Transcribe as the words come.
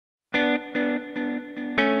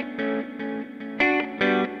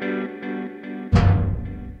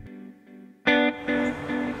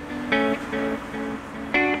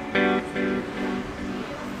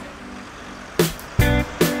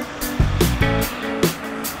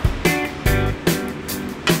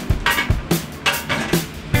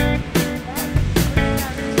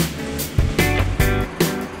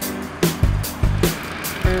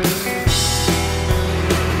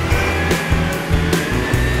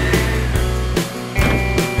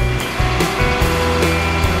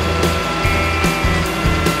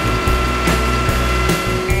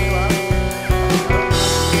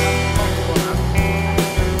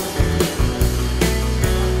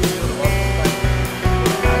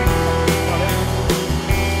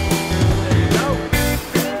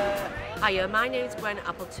My name is Gwen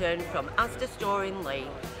Appleton from Asda Store in Leigh.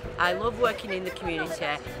 I love working in the community,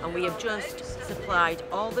 and we have just supplied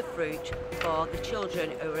all the fruit for the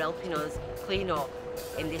children who are helping us clean up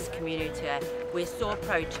in this community. We're so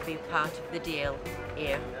proud to be part of the deal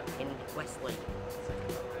here in Westleigh.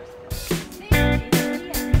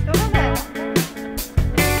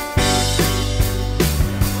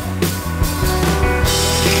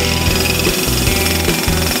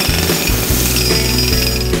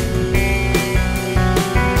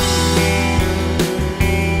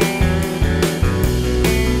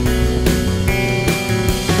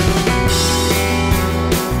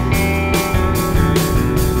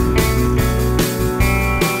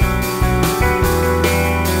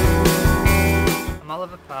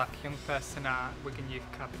 Young person at Wigan Youth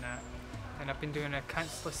Cabinet, and I've been doing a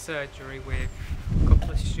counsellor surgery with a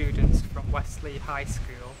couple of students from Westleigh High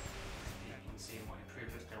School. You can see what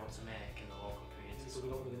improvements they want to make in the local community. So we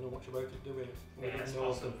don't really know much about it, do we? Yeah, it's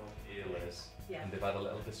possible. Deal is, yeah. and they've had a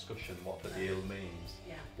little discussion what the deal means,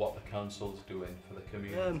 yeah. what the council's doing for the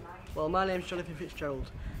community. Well, my name's Jonathan Fitzgerald.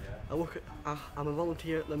 Yeah. I'm a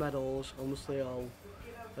volunteer at the Meadows on Westleigh. All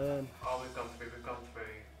we've gone through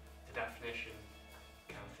the definition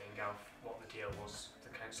kind of thing of what the deal was, the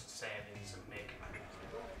council savings and making.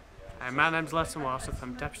 My name's Lesson Warsworth.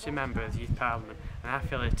 I'm Deputy Member of the Youth Parliament, and I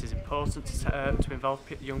feel it is important to involve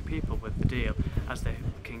young people with the deal, as they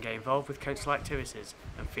can get involved with council activities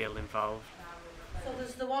and feel involved. So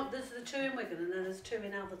there's the two in Wigan and then there's two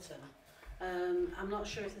in Atherton. I'm not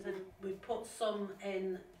sure if there's any, we've put some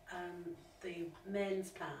in the men's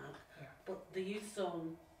park, yeah. But the youth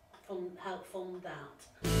zone help fund that.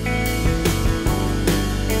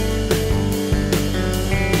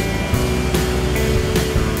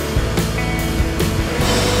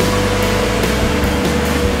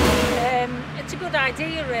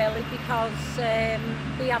 Idea really, because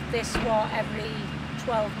we have this every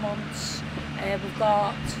 12 months. We've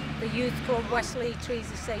got the youth club, Westleigh Trees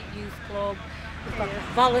Estate Youth Club, we've got the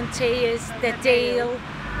volunteers, the deal,